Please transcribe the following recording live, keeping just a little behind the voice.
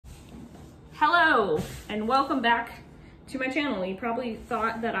Hello, and welcome back to my channel. You probably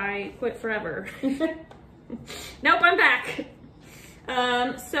thought that I quit forever. Nope, I'm back.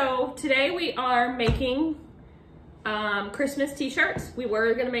 So today we are making Christmas t-shirts. We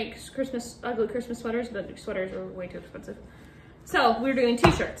were gonna make ugly Christmas sweaters, but sweaters are way too expensive. So we're doing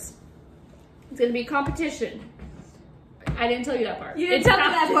t-shirts. It's gonna be a competition. I didn't tell you that part. You didn't tell me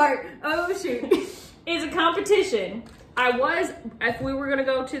that part. Oh shoot. It's a competition. If we were gonna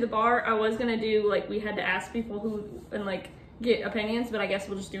go to the bar, I was gonna do, like, we had to ask people who, and like, get opinions, but I guess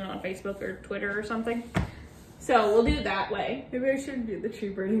we'll just do it on Facebook or Twitter or something. So we'll do it that way. Maybe I should do the tree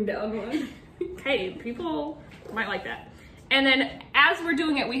burning down one. Hey, people might like that. And then as we're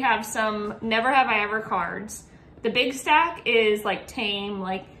doing it, we have some Never Have I Ever cards. The big stack is like tame,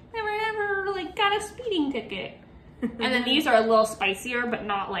 like, never ever, like, got a speeding ticket. And then these are a little spicier, but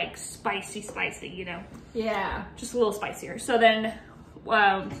not like spicy, you know? Yeah. Just a little spicier. So then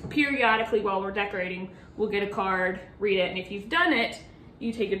periodically while we're decorating, we'll get a card, read it, and if you've done it,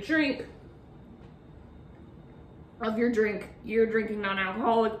 you take a drink of your drink. You're drinking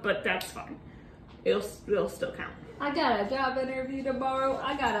non-alcoholic, but that's fine. It'll still count. I got a job interview tomorrow.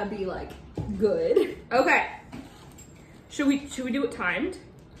 I gotta be like good. Okay. Should we do it timed?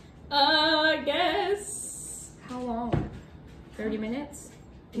 I guess. How long? 30 minutes?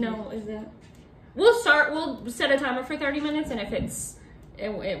 No, is it? We'll set a timer for 30 minutes, and if it's,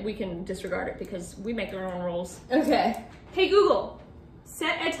 we can disregard it because we make our own rules. Okay. Hey Google,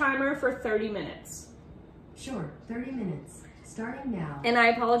 set a timer for 30 minutes. Sure, 30 minutes, starting now. And I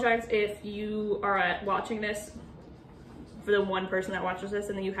apologize if you are watching this, for the one person that watches this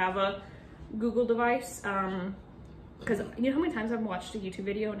and then you have a Google device, because you know how many times I've watched a YouTube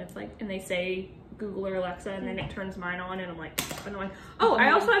video and it's like, and they say Google or Alexa and then it turns mine on and I'm like, annoying. Oh,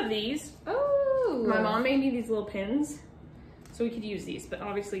 I also have these. Oh. My mom made me these little pins, so we could use these, but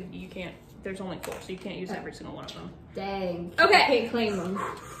obviously you can't, there's only 4, so you can't use every single one of them. Dang. Okay. I can't claim them.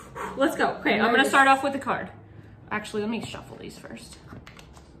 Let's go. Okay, I'm gonna start off with the card. Actually, let me shuffle these first.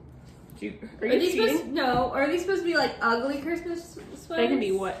 Are these supposed are these supposed to be like ugly Christmas sweaters? They can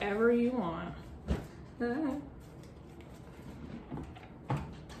be whatever you want.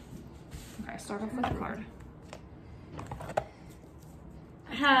 Okay, start off with the card.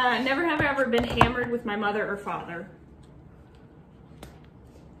 Never have I ever been hammered with my mother or father.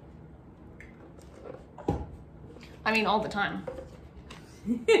 I mean, all the time.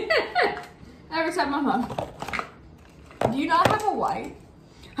 Every time I'm home. Do you not have a wife?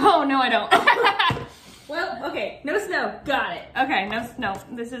 Oh, no, I don't. Well, okay, no snow. Got it. Okay, no,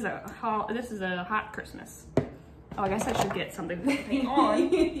 this is a hot Christmas. Oh, I guess I should get something to paint on.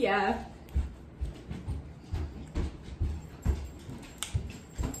 Yeah.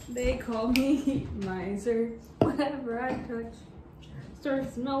 They call me miser. Whatever I touch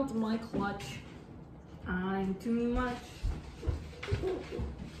starts melting my clutch. I'm too much.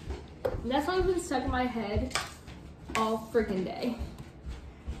 That song's been stuck in my head all freaking day.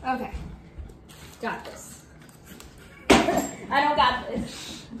 Okay. Got this. I don't got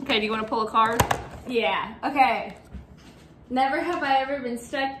this. Okay, do you want to pull a card? Yeah. Okay. Never have I ever been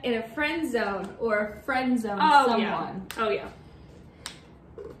stuck in a friend zone or friend zone someone. Yeah. Oh, yeah.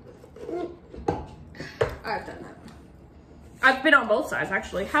 I've done that. I've been on both sides,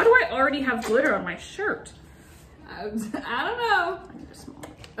 actually. How do I already have glitter on my shirt? I don't know. I need a small.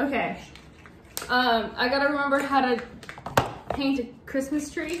 Okay. I gotta remember how to paint a Christmas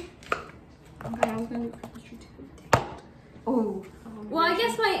tree. Okay, I was gonna do Christmas tree too. Oh. Well, I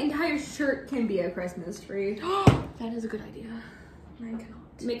guess my entire shirt can be a Christmas tree. That is a good idea. Mine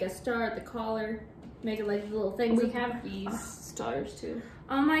cannot. Make a star at the collar. Make it like the little things We we have. have these stars too.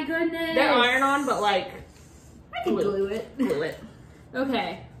 Oh my goodness. They're iron-on, but like I can glue it. glue it.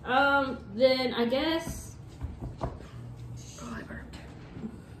 Okay. Then I guess. Oh, I burped.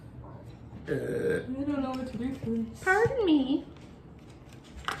 I don't know what to do for this. Pardon me.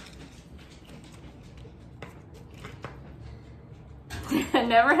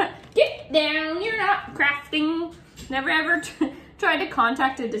 Never get down. You're not crafting. Never ever tried to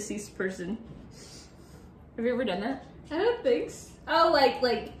contact a deceased person. Have you ever done that? I don't think so. Oh, like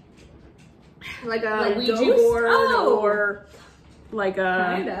a Ouija ghosts? board Oh. or like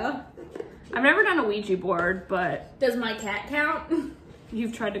a. Kinda. I've never done a Ouija board, but Does my cat count?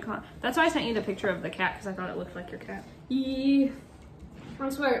 you've tried to That's why I sent you the picture of the cat because I thought it looked like your cat. Yeah. I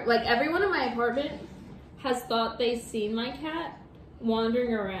swear, like everyone in my apartment has thought they've seen my cat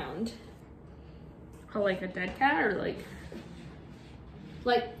wandering around. Oh, like a dead cat or like.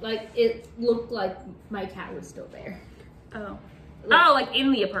 Like it looked like my cat was still there. Oh. Oh, like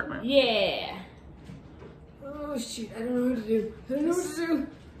in the apartment. Yeah. Oh shoot, I don't know what to do. I don't know what to do.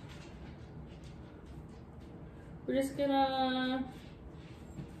 We're just gonna...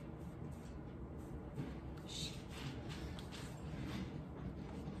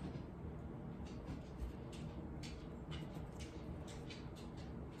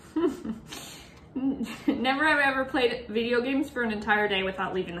 Never have I ever played video games for an entire day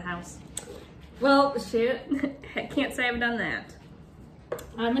without leaving the house. Well, shit. I can't say I've done that.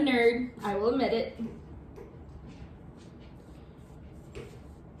 I'm a nerd. I will admit it.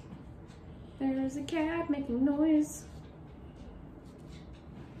 There's a cat making noise.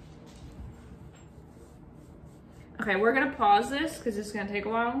 Okay, we're gonna pause this because it's gonna take a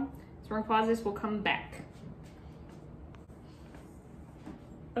while. So we're gonna pause this, we'll come back.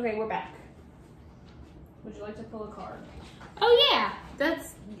 Okay, we're back. Would you like to pull a card? Oh yeah,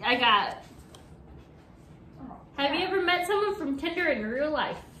 I got. Oh, Have you ever met someone from Tinder in real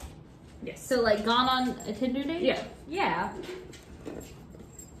life? Yes. So like gone on a Tinder date? Yeah. Yeah.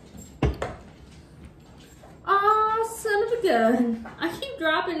 Oh, son of a gun. I keep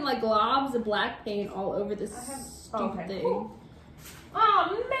dropping like globs of black paint all over this stupid thing. Ooh.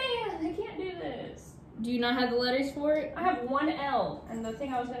 Oh man, I can't do this. Do you not have the letters for it? I have one L, and the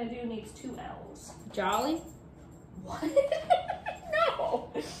thing I was gonna do needs two L's. Jolly? What?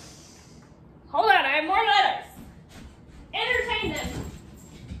 No. Hold on, I have more letters. Entertain them.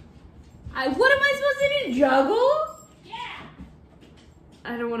 What am I supposed to do? Juggle? Yeah.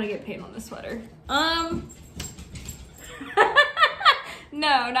 I don't want to get paint on the sweater.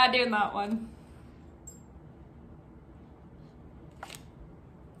 No, not doing that one.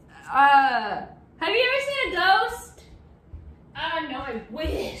 Have you ever seen a ghost? No, I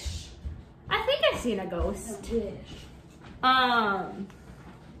wish. I think I've seen a ghost. I wish.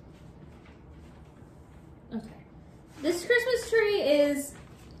 Okay. This Christmas tree is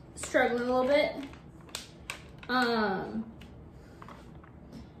struggling a little bit. I'm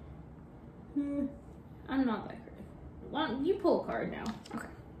not that great. Why don't you pull a card now? Okay.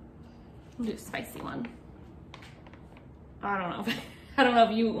 I'll do a spicy one. I don't know. I don't know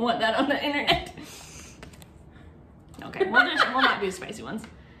if you want that on the internet. Okay, we'll not do spicy ones.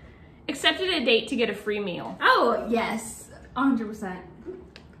 Accepted a date to get a free meal. Oh, yes. 100%.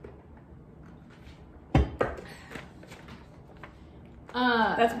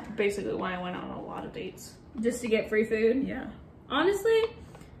 That's basically why I went on a lot of dates. Just to get free food? Yeah. Honestly,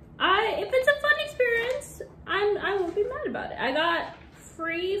 if it's a fun experience, I won't be mad about it. I got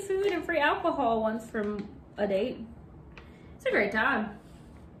free food and free alcohol once from a date. It's a great time.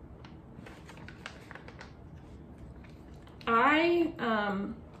 I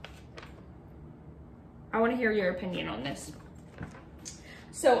want to hear your opinion on this.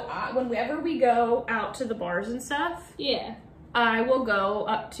 So whenever we go out to the bars and stuff, Yeah. I will go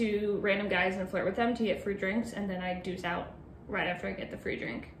up to random guys and flirt with them to get free drinks, and then I deuce out right after I get the free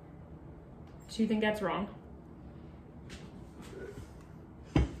drink. Do you think that's wrong?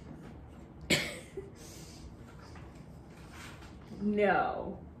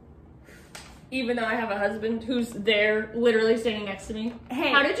 No. Even though I have a husband who's there literally standing next to me.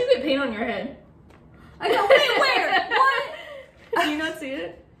 Hey. How did you get paint on your head? I know, wait, where? What? Do you not see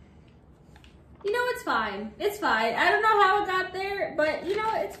it? You know, it's fine. It's fine. I don't know how it got there, but you know,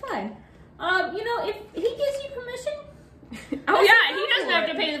 it's fine. You know, if he gives you permission, Oh I yeah, say he go doesn't for have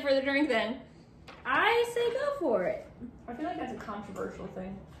it. to pay for the drink then. I say go for it. I feel like that's a controversial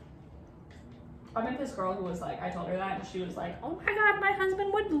thing. I met this girl who was like, I told her that, and she was like, oh my god, my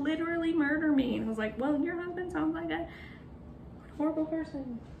husband would literally murder me. And I was like, well, your husband sounds like a horrible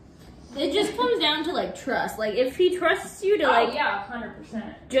person. It just comes down to like trust. Like if he trusts you to Oh like yeah,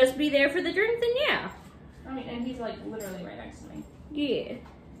 100%. just be there for the drink, then yeah. I mean, and he's like literally right next to me. Yeah.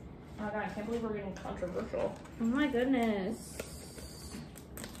 Oh my god, I can't believe we're getting controversial. Oh my goodness.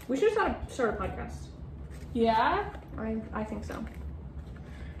 We should start a podcast. Yeah? I think so.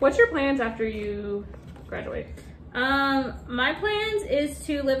 What's your plans after you graduate? My plans is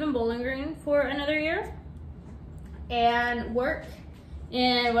to live in Bowling Green for another year and work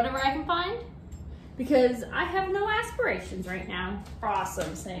in whatever I can find because I have no aspirations right now.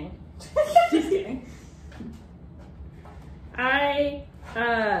 Awesome, same. Just kidding. I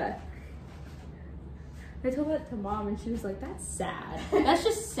told that to mom and she was like, that's sad. That's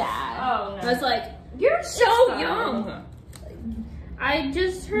just sad. Oh, no. I was like, you're so So young. I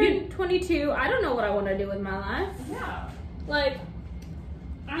just turned 22. I don't know what I want to do with my life. Yeah, Like,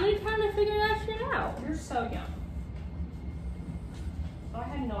 I'm trying to figure that shit out. you're so young. I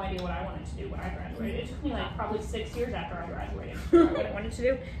had no idea what I wanted to do when I graduated. It took me like probably 6 years after I graduated to figure out what I wanted to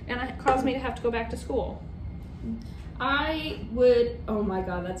do, and it caused me to have to go back to school. I would, oh my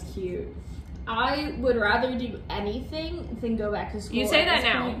god, that's cute. I would rather do anything than go back to school. You say at that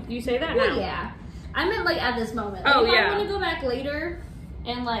this now. point. You say that Well, now. yeah. I meant like at this moment. Oh, If yeah. I want to go back later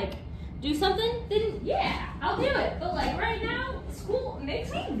and like do something, then yeah, I'll do it. But like right now, school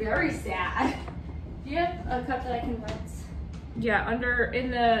makes me very sad. Do you have a cup that I can rinse? Yeah,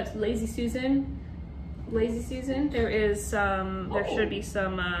 in the Lazy Susan, there is some, there should be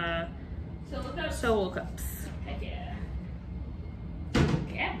some Solo cups? solo cups. Heck yeah.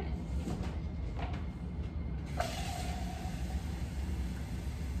 Cabinet.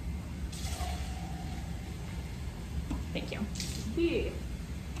 Thank you. Yeah.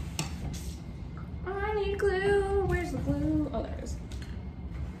 I need glue. Where's the glue? Oh, there it is.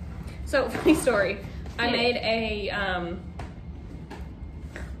 So, funny story. I Yeah. made a,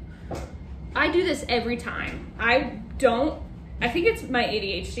 I do this every time. I think it's my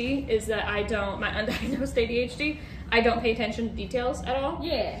ADHD, is that my undiagnosed ADHD, I don't pay attention to details at all.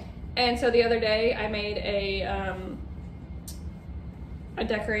 Yeah. And so the other day I made I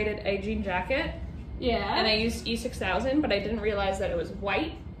decorated a jean jacket, Yeah. and I used E6000, but I didn't realize that it was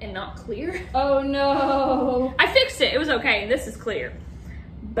white and not clear. Oh no. I fixed it. It was okay. This is clear.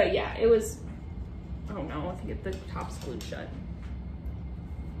 But yeah, it was, oh no, I think the top's glued shut.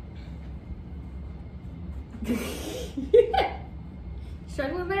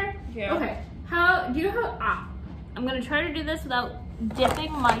 Struggling there? Yeah. Okay. Do you know how, I'm gonna try to do this without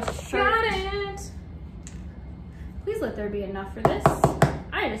dipping my shirt. Got it. Please let there be enough for this.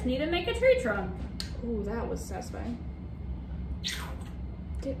 I just need to make a tree trunk. Ooh, that was satisfying.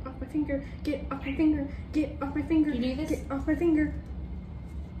 Get off my finger. Get off my finger. Get off my finger. You do this? Get off my finger.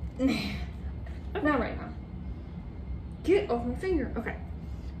 Not right now. Get off my finger. Okay.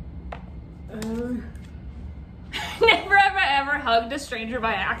 Never have I ever hugged a stranger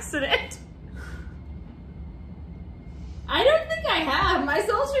by accident. I don't think I have. My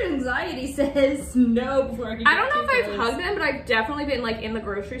social anxiety says no before I can I don't get know too if I've close. hugged them, but I've definitely been like in the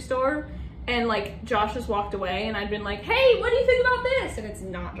grocery store and like Josh has walked away and I've been like, hey, what do you think about this? And it's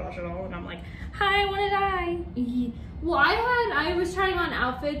not Josh at all. And I'm like, hi, what did I? Well, I was trying on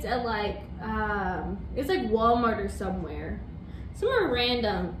outfits at like, it's like Walmart or somewhere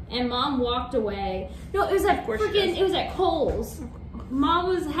random, and Mom walked away. No, it was at course she freaking, does. it was at Kohl's.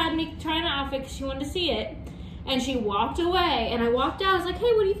 Mom had me try on an outfit because she wanted to see it, and she walked away, and I walked out. I was like,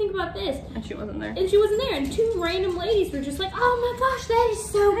 hey, what do you think about this? And she wasn't there. And she wasn't there, and two random ladies were just like, oh my gosh, that is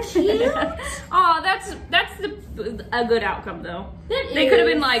so cute. Oh, that's a good outcome though. They could have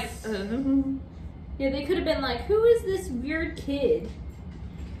been like, yeah, they could have been like, who is this weird kid?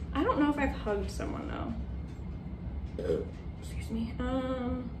 I don't know if I've hugged someone though. Excuse me.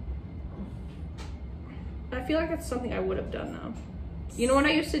 I feel like that's something I would have done though. You know what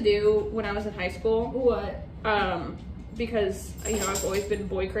I used to do when I was in high school? What? Because you know I've always been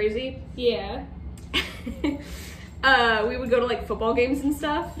boy crazy. Yeah. We would go to like football games and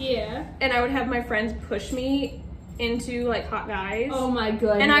stuff, Yeah. and I would have my friends push me into like hot guys. Oh my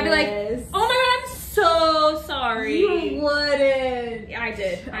goodness. And I'd be like, oh my god, I'm so sorry. You wouldn't. Yeah, I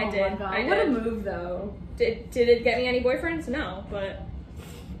did. I Oh did. my God. I What a did. move, though. Did it get me any boyfriends? No, but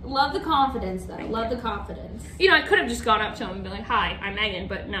Love the confidence, though. Love the confidence. you know, I could have just gone up to him and been like, "Hi, I'm Megan,"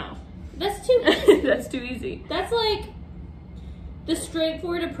 but no, That's too easy. that's too easy. That's like the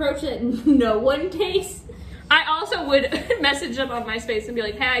straightforward approach that no one takes. I also would message them on MySpace and be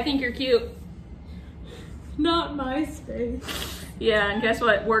like, "Hey, I think you're cute." Not MySpace. Yeah, and guess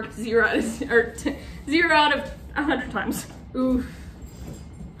what? Worked 0 out of 100 times. Oof.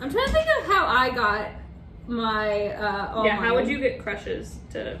 I'm trying to think of how I got my all Yeah, how my- would you get crushes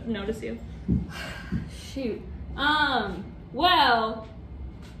to notice you? Shoot. Well,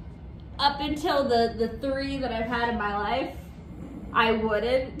 up until the 3 that I've had in my life, I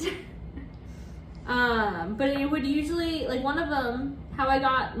wouldn't. But it would usually, like one of them, how I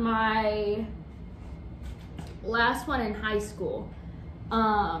got my last one in high school,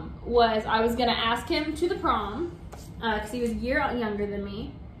 was I was gonna ask him to the prom, because he was a year younger than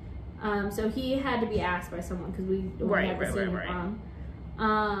me. So he had to be asked by someone because we only had the same prom.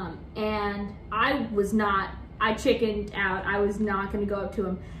 And I chickened out. I was not going to go up to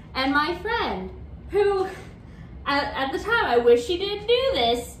him. And my friend, who at the time, I wish she didn't do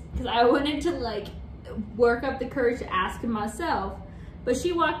this because I wanted to like work up the courage to ask him myself. But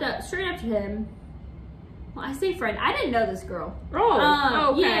she walked up straight up to him. Well, I say friend. I didn't know this girl.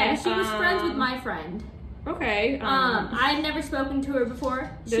 Oh, okay. Yeah, she was friends with my friend. Okay. I had never spoken to her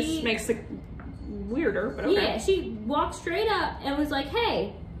before. This makes it weirder, but okay. Yeah, she walked straight up and was like,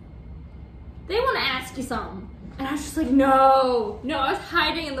 hey, they want to ask you something. And I was just like, no. No, I was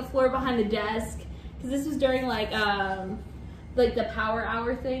hiding in the floor behind the desk. Because this was during like the power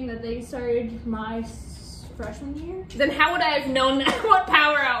hour thing that they started my freshman year. Then how would I have known what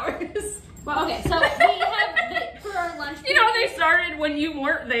power hour is? Well, okay, so we have for our lunch. You know, they started when you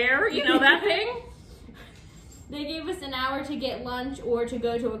weren't there. You know that thing? They gave us an hour to get lunch or to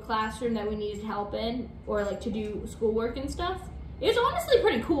go to a classroom that we needed help in, or like to do schoolwork and stuff. It was honestly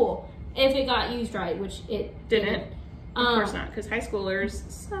pretty cool if it got used right, which it Didn't. Of course not, because high schoolers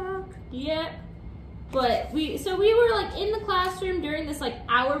suck. Yep. But we were like in the classroom during this like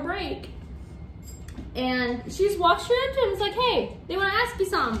hour break, and she just walked straight up to him and was like, "Hey, they want to ask you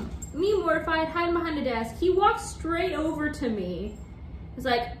something." Me mortified, hiding behind the desk. He walked straight over to me. He's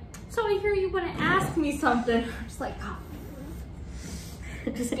like, "So I hear you want to ask me something." I'm just like, oh,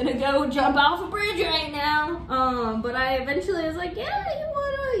 just gonna go jump off a bridge right now. But I eventually was like, "Yeah,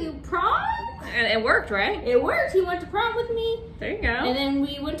 you prom?" And it worked, right? It worked. He went to prom with me. There you go. And then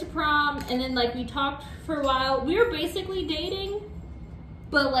we went to prom, and then like we talked for a while. We were basically dating,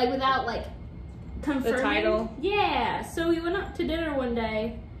 but like without like confirming. The title. Yeah. So we went up to dinner one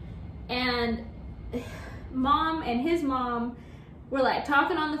day, and mom and his mom were like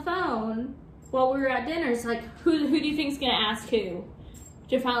talking on the phone while we were at dinner. It's like, who do you think's gonna ask who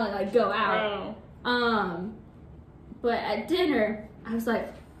to finally like go out? Oh. But at dinner, I was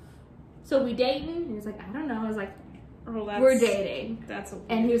like, "So we dating?" And he was like, "I don't know." I was like, Oh, that's, "We're dating." That's a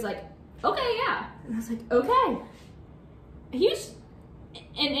And he was like, "Okay, yeah." And I was like, "Okay." He was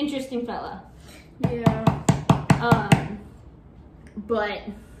an interesting fella. Yeah. But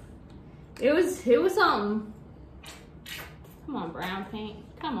it was something. Come on, brown paint.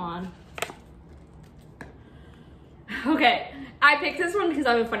 Come on. Okay, I picked this one because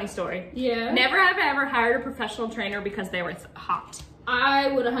I have a funny story. Yeah. Never have I ever hired a professional trainer because they were hot. I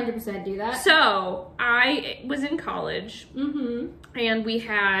would 100% do that. So I was in college, Mm-hmm. and we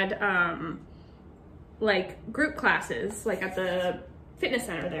had like group classes, like at the fitness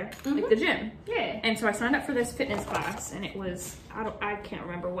center there, like the gym. Yeah. And so I signed up for this fitness class, and it was I can't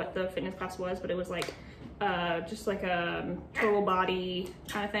remember what the fitness class was, but it was like just like a total body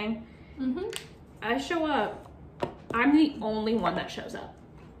kind of thing. Mm-hmm. I show up. I'm the only one that shows up,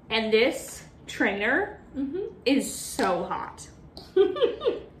 and this trainer is so hot.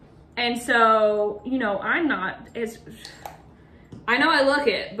 And so, you know, I'm not as, I know I look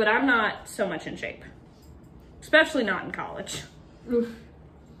it, but I'm not so much in shape, especially not in college. Oof.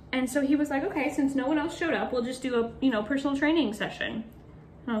 And so he was like, "Okay, since no one else showed up, we'll just do a, you know, personal training session."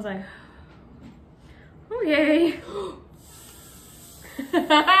 And I was like, "Okay."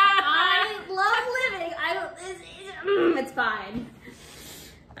 I love living. It's fine.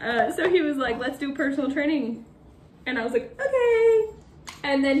 So he was like, "Let's do personal training." And I was like, "Okay."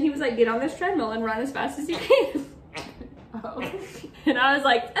 And then he was like, "Get on this treadmill and run as fast as you can." Oh. And I was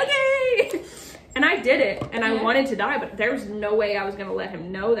like, "Okay." And I did it, and I Yeah. wanted to die, but there was no way I was gonna let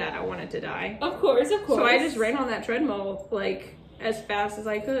him know that I wanted to die. Of course. So I just ran on that treadmill like as fast as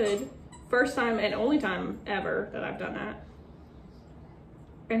I could. First time and only time ever that I've done that.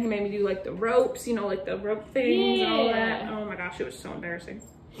 And he made me do like the ropes, you know, like the rope things and all that. Yeah. Oh my gosh, it was so embarrassing.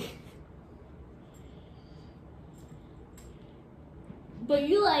 But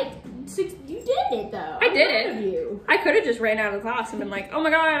you did it though. I did it. I'm proud of you. I could have just ran out of the class and been like, "Oh my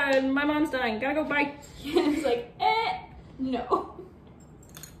god, my mom's dying, gotta go, bye." It's like, no.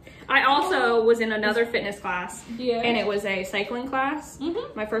 I also was in another fitness class, Yeah. and it was a cycling class.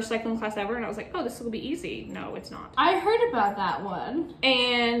 Mhm. My first cycling class ever, and I was like, "Oh, this will be easy." No, it's not. I heard about that one.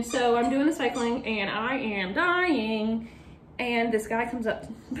 And so I'm doing the cycling, and I am dying. And this guy comes up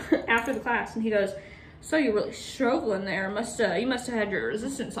after the class, and he goes, "So you're really struggling there. You must have had your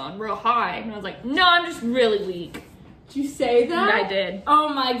resistance on real high." And I was like, "No, I'm just really weak." Did you say that? And I did. Oh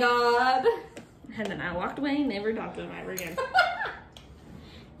my god. And then I walked away and never talked to him ever again.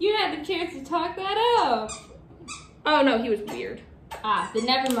 You had the chance to talk that up. Oh no, he was weird. Then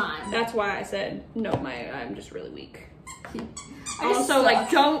never mind. That's why I said, "No, I'm just really weak." I just Also, like,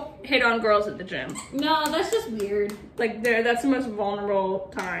 suck. don't hit on girls at the gym. No, that's just weird. Like, that's the most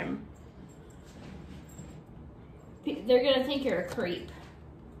vulnerable time. They're gonna think you're a creep.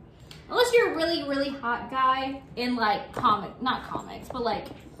 Unless you're a really, really hot guy in like not comics, but like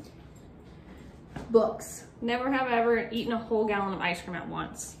books. Never have I ever eaten a whole gallon of ice cream at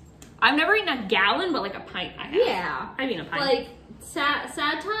once. I've never eaten a gallon, but like a pint I have. Yeah. I've eaten a pint. Like sad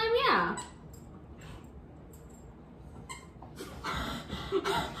time, yeah.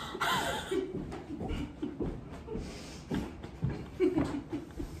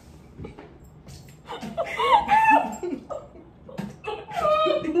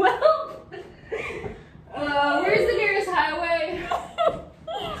 Well, where's the nearest highway?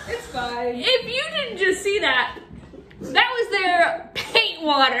 It's fine. If you didn't just see that, that was their paint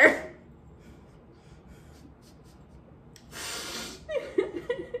water.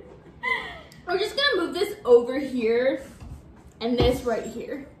 We're just gonna move this over here and this right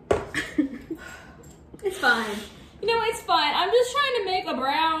here. It's fine. You know, it's fine. I'm just trying to make a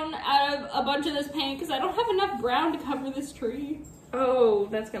brown out of a bunch of this paint because I don't have enough brown to cover this tree. Oh,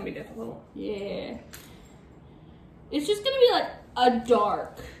 that's gonna be difficult. Yeah. It's just gonna be like a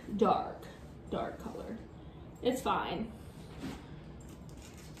dark color. It's fine.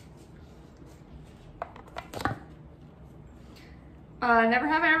 Never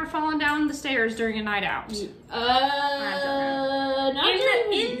have I ever fallen down the stairs during a night out. Not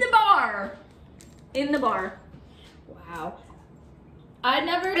In the bar. In the bar. Wow. I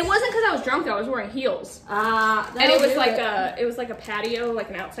never. It wasn't because I was drunk though. I was wearing heels. And it was like a patio, like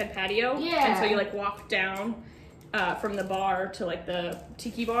an outside patio. Yeah. And so you like walk down from the bar to like the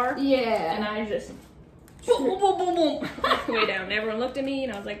tiki bar. Yeah. And I just boom, boom, boom, boom, boom, way down. And everyone looked at me,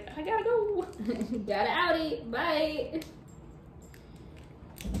 and I was like, I gotta go. Got an outie. Bye.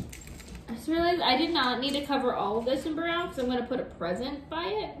 I just realized I did not need to cover all of this in brown because I'm going to put a present by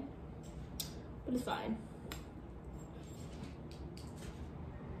it. But it's fine.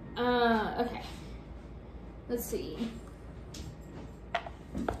 Okay. Let's see.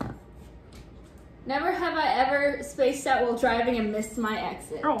 Never have I ever spaced out while driving and missed my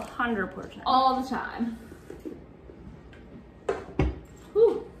exit. Oh, 100%. All the time.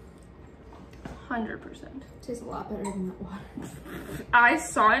 Whew. 100%. Tastes a lot better than that water. I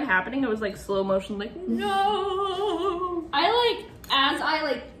saw it happening. It was like slow motion, like, no. As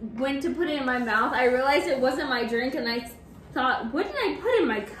I went to put it in my mouth, I realized it wasn't my drink and I thought, what did I put in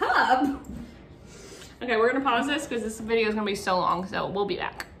my cup? Okay, we're gonna pause this because this video is gonna be so long, so we'll be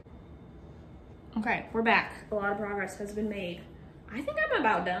back. Okay, we're back. A lot of progress has been made. I think I'm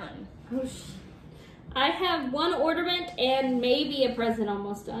about done. Oh, I have one ornament and maybe a present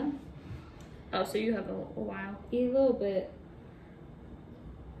almost done. Oh, so you have a while. A little bit.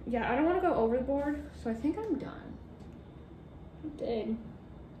 Yeah, I don't want to go overboard, so I think I'm done. Dang.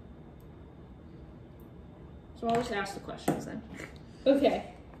 So I'll just ask the questions then.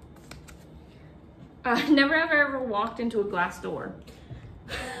 Okay. Never have I ever walked into a glass door.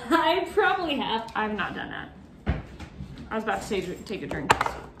 I probably have. I've not done that. I was about to say take a drink.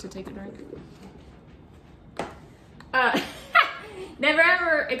 Never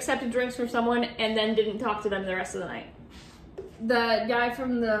ever accepted drinks from someone and then didn't talk to them the rest of the night. The guy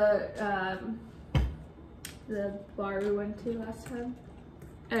from the bar we went to last time.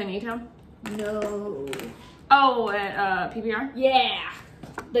 At E-Town? No. Oh, at PBR? Yeah.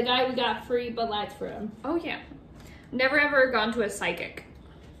 The guy we got free Bud Lights from. Oh, yeah. Never ever gone to a psychic.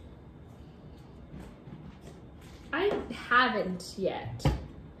 I haven't yet.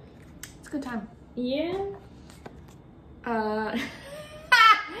 It's a good time. Yeah.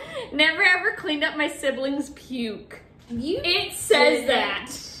 Never ever cleaned up my siblings' puke. It says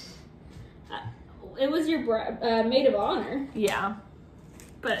that. It was your maid of honor. Yeah.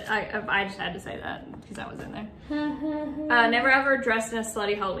 But I just had to say that because that was in there. Never ever dressed in a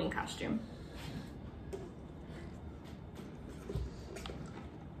slutty Halloween costume.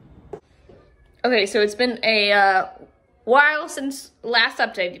 Okay, so it's been a while since last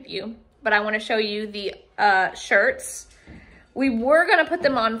updated you, but I want to show you the shirts. We were going to put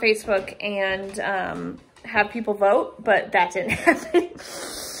them on Facebook and have people vote, but that didn't happen.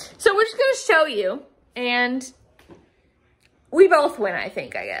 So we're just going to show you, and we both win, I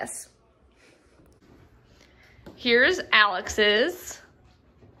think, I guess. Here's Alex's.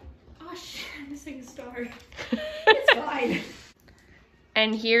 Oh shit, I'm missing a star. It's fine.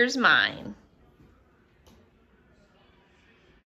 And here's mine.